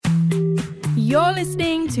You're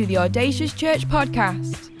listening to the Audacious Church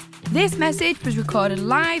podcast. This message was recorded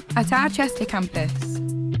live at our Chester campus.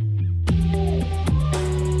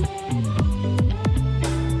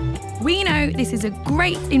 We know this is a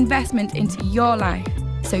great investment into your life,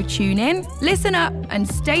 so tune in, listen up, and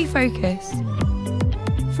stay focused.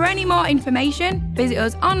 For any more information, visit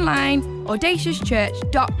us online,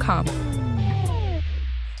 audaciouschurch.com.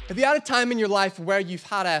 Have you had a time in your life where you've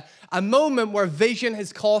had a moment where vision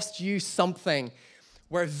has cost you something?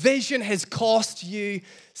 Where vision has cost you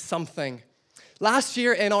something. Last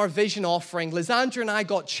year in our vision offering, Lysandra and I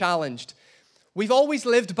got challenged. We've always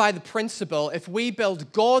lived by the principle, if we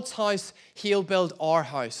build God's house, He'll build our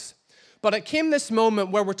house. But it came this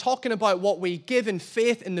moment where we're talking about what we give in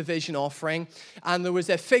faith in the vision offering, and there was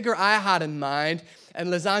a figure I had in mind, and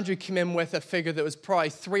Lysandra came in with a figure that was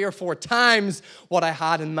probably 3 or 4 times what I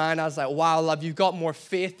had in mind. I was like, wow, love, you've got more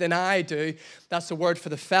faith than I do. That's a word for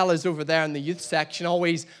the fellas over there in the youth section.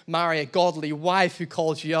 Always marry a godly wife who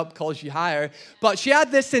calls you up, calls you higher. But she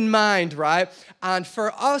had this in mind, right? And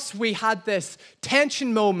for us, we had this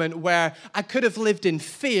tension moment where I could have lived in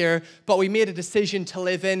fear, but we made a decision to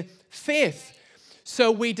live in faith.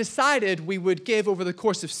 So we decided we would give over the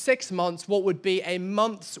course of 6 months what would be a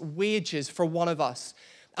month's wages for one of us.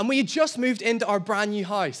 And we had just moved into our brand new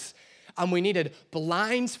house. And we needed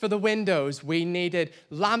blinds for the windows. We needed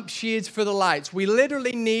lampshades for the lights. We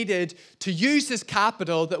literally needed to use this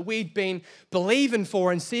capital that we'd been believing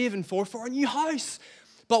for and saving for our new house.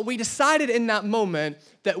 But we decided in that moment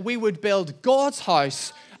that we would build God's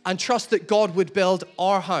house and trust that God would build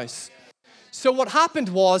our house. So what happened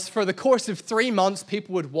was, for the course of 3 months,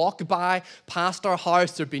 people would walk by past our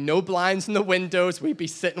house. There'd be no blinds in the windows. We'd be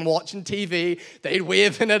sitting watching TV. They'd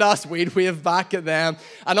waving at us. We'd wave back at them.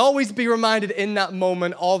 And always be reminded in that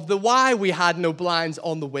moment of the why we had no blinds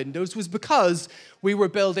on the windows was because we were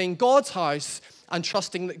building God's house and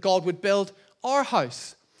trusting that God would build our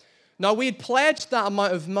house. Now, we had pledged that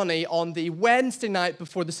amount of money on the Wednesday night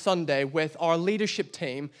before the Sunday with our leadership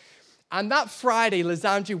team. And that Friday,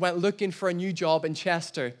 Lysandra went looking for a new job in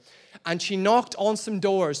Chester. And she knocked on some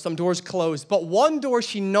doors closed. But one door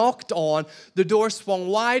she knocked on, the door swung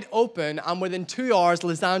wide open. And within 2 hours,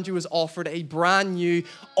 Lysandra was offered a brand new,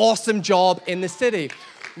 awesome job in the city.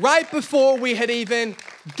 Right before we had even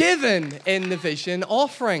given in the vision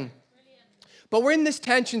offering. But we're in this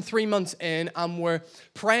tension 3 months in, and we're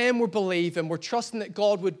praying, we're believing, we're trusting that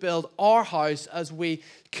God would build our house as we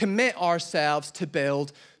commit ourselves to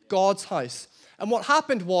build God's house. And what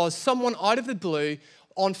happened was someone out of the blue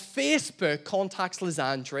on Facebook contacts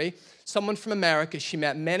Lysandra, someone from America she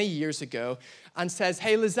met many years ago, and says,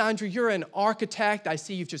 hey, Lysandra, you're an architect. I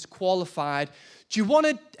see you've just qualified. Do you want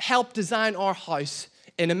to help design our house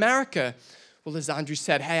in America? Well, Lysandra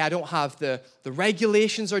said, hey, I don't have the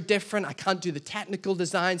regulations are different. I can't do the technical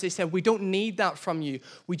designs. They said, we don't need that from you.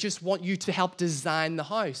 We just want you to help design the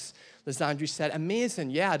house. Lysandra said, amazing.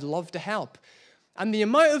 Yeah, I'd love to help. And the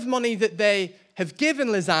amount of money that they have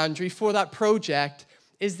given Lysandra for that project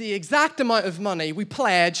is the exact amount of money we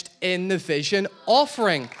pledged in the vision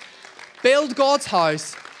offering. Build God's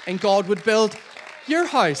house, and God would build your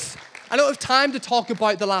house. I don't have time to talk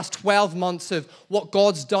about the last 12 months of what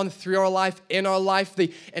God's done through our life, in our life,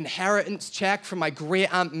 the inheritance check from my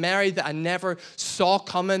great Aunt Mary that I never saw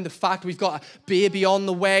coming, the fact we've got a baby on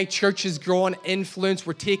the way, church is growing, influence,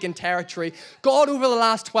 we're taking territory. God, over the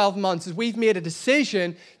last 12 months, as we've made a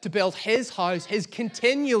decision to build His house, has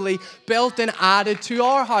continually built and added to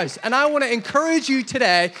our house. And I want to encourage you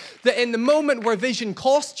today that in the moment where vision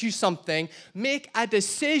costs you something, make a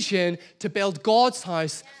decision to build God's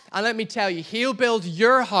house. And let me tell you, He'll build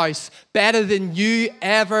your house better than you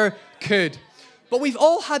ever could. But we've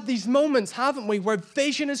all had these moments, haven't we, where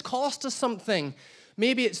vision has cost us something.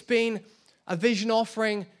 Maybe it's been a vision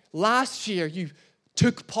offering last year. You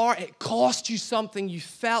took part, it cost you something. You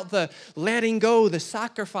felt the letting go, the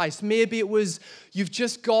sacrifice. Maybe it was you've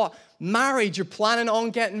just got married, you're planning on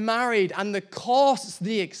getting married, and the costs,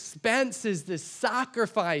 the expenses, the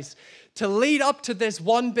sacrifice to lead up to this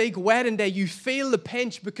one big wedding day, you feel the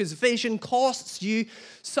pinch because vision costs you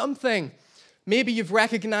something. Maybe you've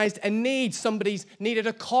recognized a need. Somebody's needed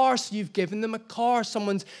a car, so you've given them a car.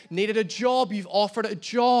 Someone's needed a job, you've offered a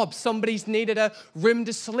job. Somebody's needed a room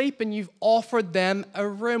to sleep, and you've offered them a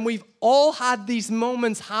room. We've all had these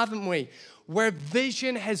moments, haven't we, where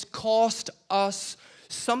vision has cost us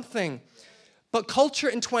something. But culture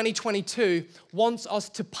in 2022 wants us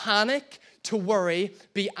to panic, to worry,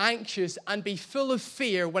 be anxious, and be full of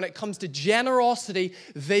fear when it comes to generosity,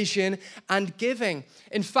 vision, and giving.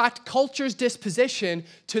 In fact, culture's disposition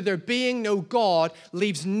to there being no God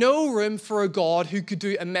leaves no room for a God who could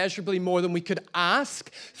do immeasurably more than we could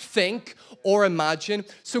ask, think, or imagine.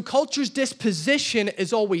 So culture's disposition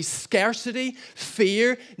is always scarcity,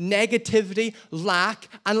 fear, negativity, lack,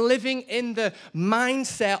 and living in the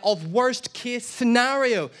mindset of worst case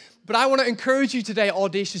scenario. But I want to encourage you today,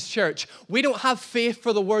 Audacious Church. We don't have faith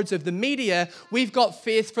for the words of the media. We've got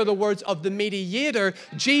faith for the words of the mediator,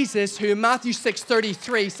 Jesus, who in Matthew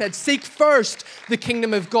 6:33 said, "Seek first the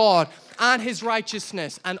kingdom of God and his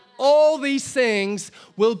righteousness, and all these things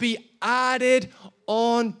will be added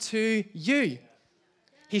onto you."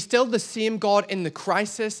 He's still the same God in the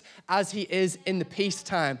crisis as he is in the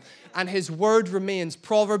peacetime. And his word remains.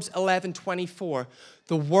 Proverbs 11:24.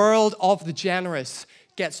 The world of the generous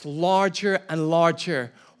gets larger and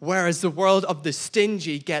larger, whereas the world of the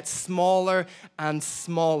stingy gets smaller and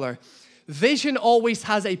smaller. Vision always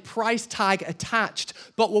has a price tag attached,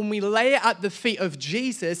 but when we lay it at the feet of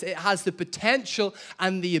Jesus, it has the potential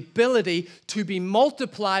and the ability to be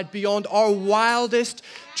multiplied beyond our wildest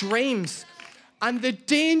dreams. And the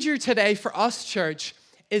danger today for us, church,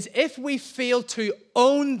 is if we fail to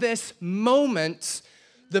own this moment,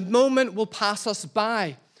 the moment will pass us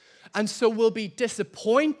by. And so we'll be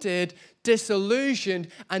disappointed, disillusioned,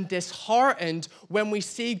 and disheartened when we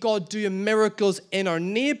see God doing miracles in our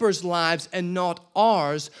neighbors' lives and not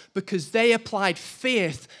ours, because they applied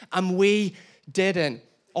faith and we didn't.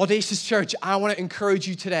 Audacious Church, I want to encourage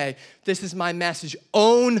you today. This is my message.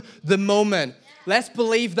 Own the moment. Let's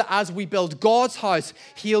believe that as we build God's house,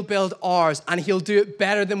 he'll build ours, and he'll do it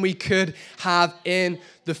better than we could have in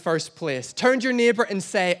the first place. Turn to your neighbor and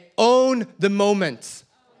say, own the moment.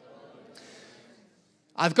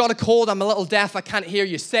 I've got a cold, I'm a little deaf, I can't hear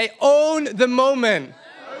you. Say, own the moment.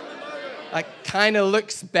 That kind of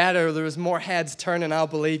looks better. There was more heads turning, I'll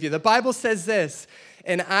believe you. The Bible says this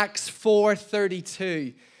in Acts 4:32.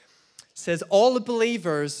 It says, all the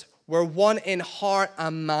believers were one in heart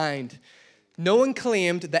and mind. No one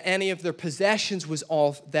claimed that any of their possessions was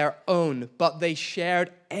of their own, but they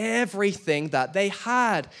shared everything that they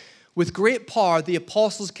had. With great power, the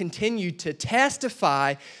apostles continued to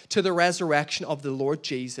testify to the resurrection of the Lord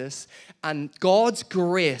Jesus. And God's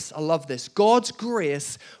grace, I love this, God's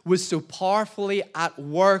grace was so powerfully at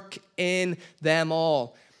work in them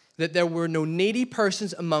all that there were no needy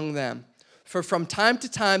persons among them. For from time to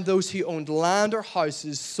time, those who owned land or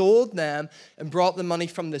houses sold them and brought the money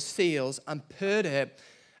from the sales and put it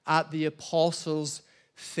at the apostles'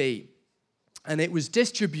 feet. And it was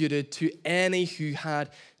distributed to any who had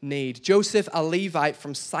need. Joseph, a Levite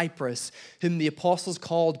from Cyprus, whom the apostles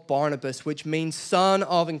called Barnabas, which means son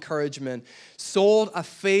of encouragement, sold a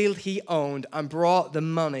field he owned and brought the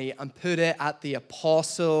money and put it at the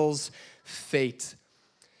apostles' feet.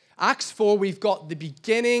 Acts 4, we've got the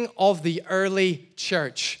beginning of the early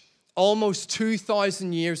church, almost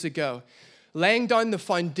 2,000 years ago, laying down the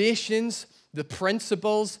foundations, the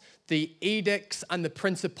principles, the edicts, and the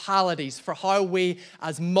principalities for how we,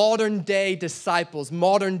 as modern day disciples,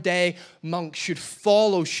 modern day monks, should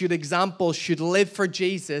follow, should example, should live for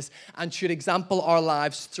Jesus, and should example our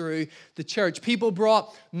lives through the church. People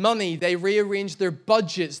brought money, they rearranged their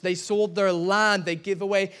budgets, they sold their land, they gave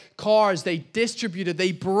away cars, they distributed,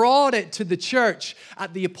 they brought it to the church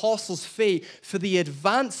at the apostles' feet for the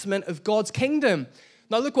advancement of God's kingdom.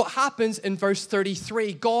 Now look what happens in verse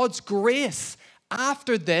 33. God's grace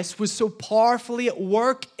after this was so powerfully at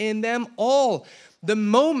work in them all. The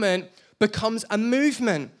moment becomes a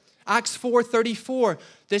movement. Acts 4:34,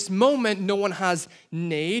 this moment no one has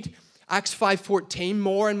need. Acts 5:14,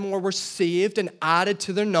 more and more were saved and added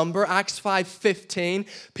to their number. Acts 5:15,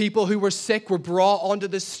 people who were sick were brought onto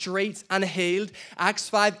the streets and healed. Acts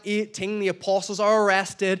 5:18, the apostles are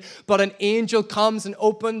arrested, but an angel comes and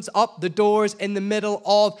opens up the doors in the middle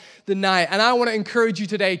of the night. And I want to encourage you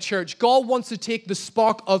today, church. God wants to take the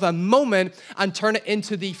spark of a moment and turn it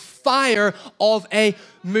into the fire of a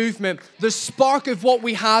movement. The spark of what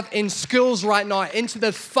we have in schools right now into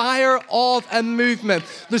the fire of a movement.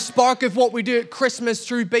 The spark of what we do at Christmas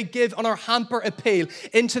through Big Give on our hamper appeal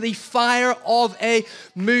into the fire of a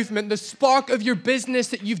movement. The spark of your business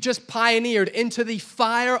that you've just pioneered into the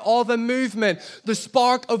fire of a movement. The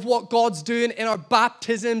spark of what God's doing in our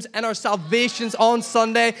baptisms and our salvations on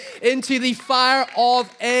Sunday into the fire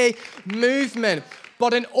of a movement.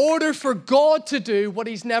 But in order for God to do what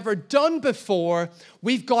he's never done before,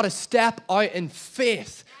 we've got to step out in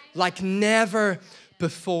faith like never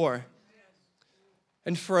before.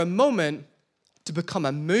 And for a moment to become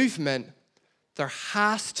a movement, there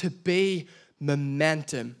has to be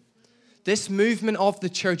momentum. This movement of the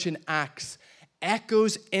church in Acts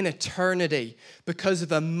echoes in eternity because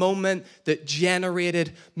of a moment that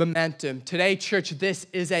generated momentum. Today, church, this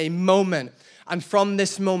is a moment. And from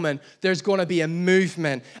this moment, there's going to be a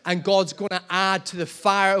movement. And God's going to add to the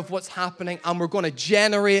fire of what's happening. And we're going to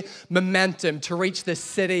generate momentum to reach this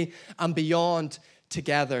city and beyond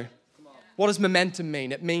together. What does momentum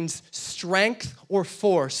mean? It means strength or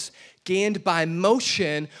force gained by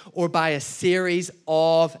motion or by a series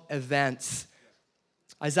of events.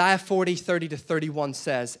 Isaiah 40:30-31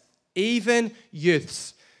 says, even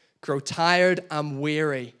youths grow tired and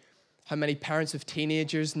weary. How many parents of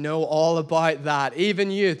teenagers know all about that?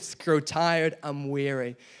 Even youths grow tired and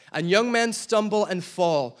weary. And young men stumble and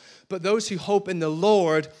fall. But those who hope in the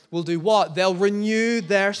Lord will do what? They'll renew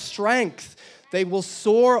their strength. They will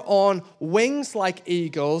soar on wings like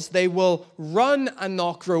eagles. They will run and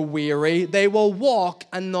not grow weary. They will walk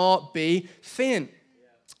and not be faint.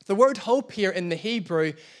 The word hope here in the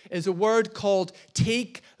Hebrew is a word called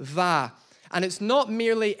tikvah. And it's not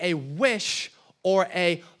merely a wish or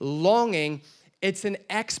a longing. It's an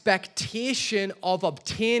expectation of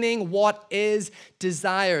obtaining what is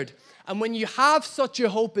desired. And when you have such a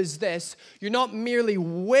hope as this, you're not merely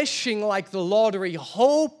wishing like the lottery,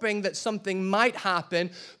 hoping that something might happen,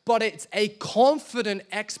 but it's a confident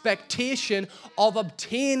expectation of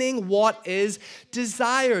obtaining what is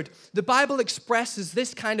desired. The Bible expresses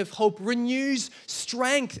this kind of hope renews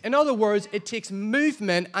strength. In other words, it takes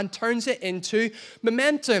movement and turns it into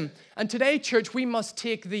momentum. And today, church, we must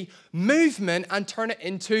take the movement and turn it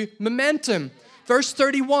into momentum. Verse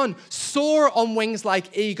 31, soar on wings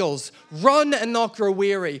like eagles, run and not grow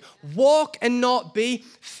weary, walk and not be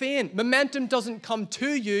faint. Momentum doesn't come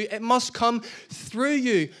to you, it must come through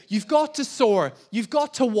you. You've got to soar, you've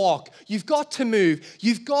got to walk, you've got to move,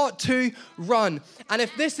 you've got to run. And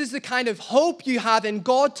if this is the kind of hope you have in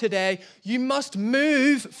God today, you must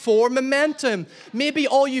move for momentum. Maybe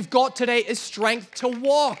all you've got today is strength to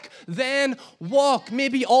walk, then walk.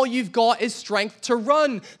 Maybe all you've got is strength to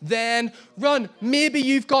run, then run. Maybe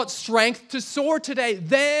you've got strength to soar today,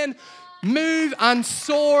 then move and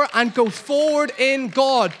soar and go forward in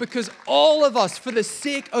God, because all of us, for the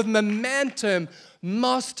sake of momentum,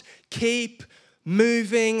 must keep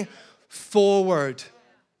moving forward.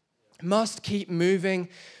 Must keep moving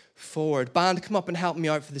forward. Band, come up and help me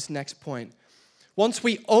out for this next point. Once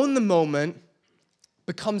we own the moment,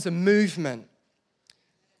 becomes a movement.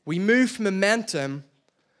 We move from momentum.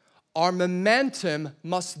 Our momentum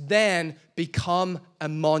must then become a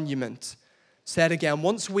monument. Say it again.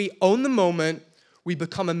 Once we own the moment, we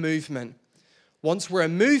become a movement. Once we're a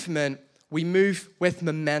movement, we move with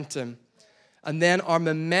momentum. And then our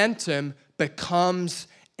momentum becomes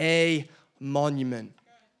a monument.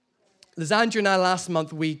 Lysandra and I last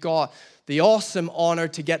month, we got the awesome honor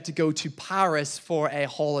to get to go to Paris for a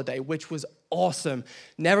holiday, which was awesome.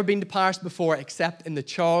 Never been to Paris before except in the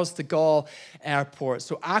Charles de Gaulle airport.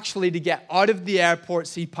 So actually to get out of the airport,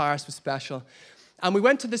 see Paris was special. And we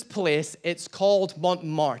went to this place. It's called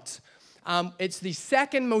Montmartre. It's the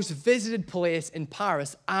second most visited place in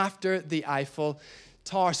Paris after the Eiffel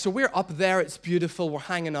Tower. So we're up there. It's beautiful. We're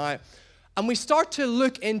hanging out. And we start to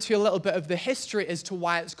look into a little bit of the history as to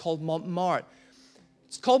why it's called Montmartre.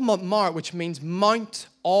 It's called Montmartre, which means Mount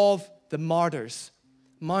of the Martyrs.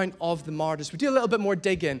 Mount of the Martyrs. We do a little bit more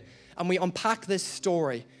digging and we unpack this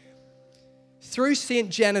story. Through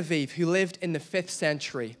Saint Genevieve, who lived in the 5th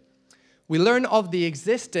century, we learn of the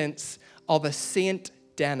existence of a Saint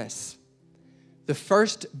Denis, the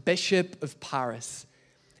first bishop of Paris.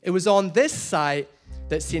 It was on this site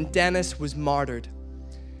that Saint Denis was martyred.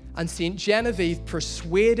 And Saint Genevieve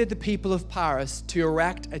persuaded the people of Paris to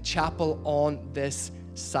erect a chapel on this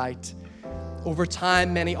site. Over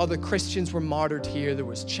time, many other Christians were martyred here. There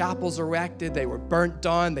was chapels erected, they were burnt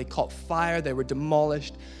down, they caught fire, they were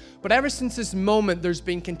demolished. But ever since this moment, there's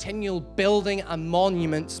been continual building and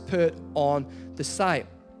monuments put on the site.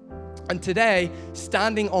 And today,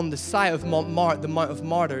 standing on the site of Montmartre, the Mount of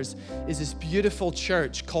Martyrs, is this beautiful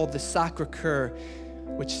church called the Sacré-Cœur,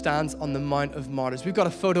 which stands on the Mount of Martyrs. We've got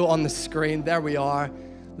a photo on the screen. There we are,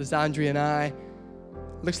 Lysandra and I.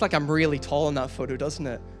 Looks like I'm really tall in that photo, doesn't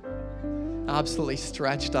it? Absolutely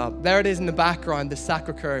stretched up. There it is in the background, the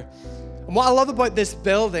Sacré-Cœur. And what I love about this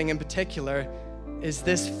building in particular is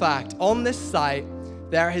this fact. On this site,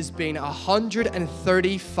 there has been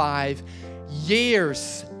 135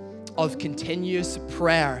 years of continuous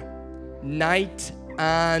prayer, night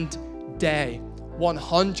and day.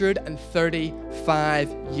 135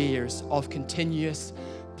 years of continuous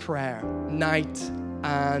prayer, night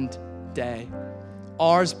and day.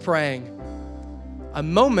 Ours praying. A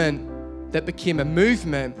moment that became a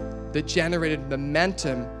movement that generated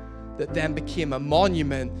momentum that then became a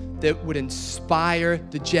monument that would inspire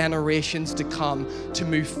the generations to come to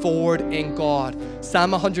move forward in God.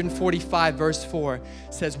 Psalm 145 verse 4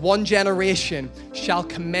 says, "One generation shall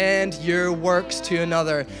commend your works to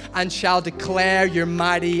another and shall declare your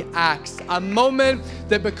mighty acts." A moment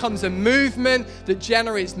that becomes a movement that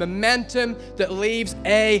generates momentum that leaves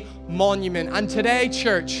a monument. And today,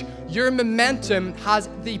 church, your momentum has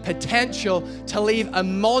the potential to leave a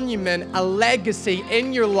monument, a legacy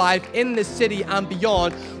in your life, in the city and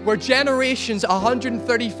beyond, where generations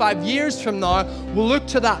 135 years from now will look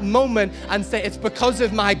to that moment and say, it's because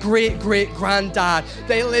of my great-great-granddad.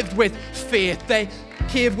 They lived with faith. They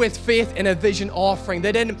gave with faith in a vision offering.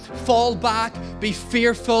 They didn't fall back, be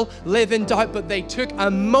fearful, live in doubt, but they took a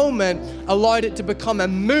moment, allowed it to become a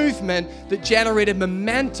movement that generated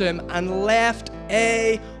momentum and left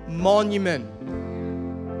a monument.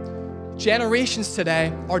 Generations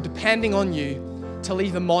today are depending on you to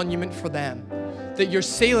leave a monument for them, that your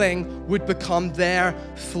ceiling would become their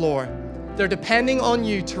floor. They're depending on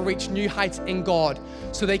you to reach new heights in God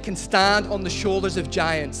so they can stand on the shoulders of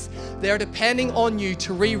giants. They're depending on you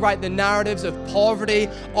to rewrite the narratives of poverty,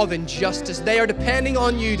 of injustice. They are depending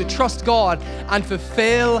on you to trust God and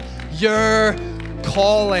fulfill your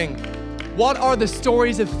calling. What are the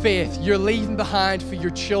stories of faith you're leaving behind for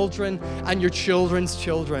your children and your children's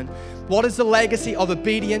children? What is the legacy of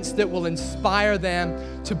obedience that will inspire them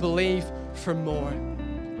to believe for more?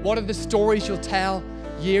 What are the stories you'll tell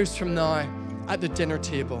years from now at the dinner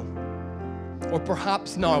table? Or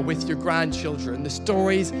perhaps now with your grandchildren, the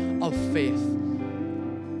stories of faith.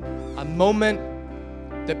 A moment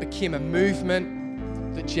that became a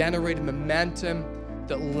movement, that generated momentum,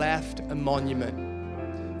 that left a monument.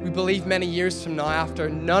 We believe many years from now, after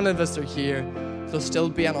none of us are here, there'll still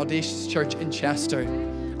be an Audacious Church in Chester.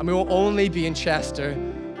 And we won't only be in Chester,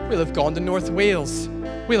 we'll have gone to North Wales.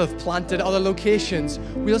 We'll have planted other locations.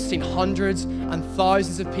 We'll have seen hundreds and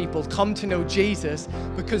thousands of people come to know Jesus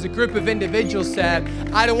because a group of individuals said,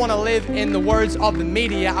 I don't want to live in the words of the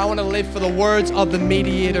media, I want to live for the words of the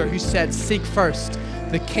mediator who said, seek first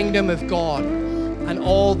the kingdom of God, and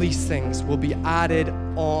all these things will be added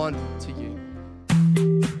on to you.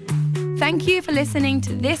 Thank you for listening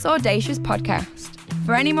to this Audacious podcast.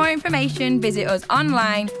 For any more information, visit us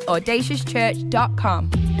online,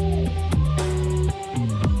 audaciouschurch.com.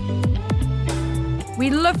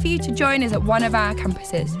 We'd love for you to join us at one of our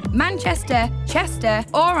campuses, Manchester, Chester,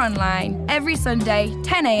 or online, every Sunday,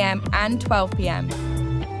 10 a.m. and 12 p.m.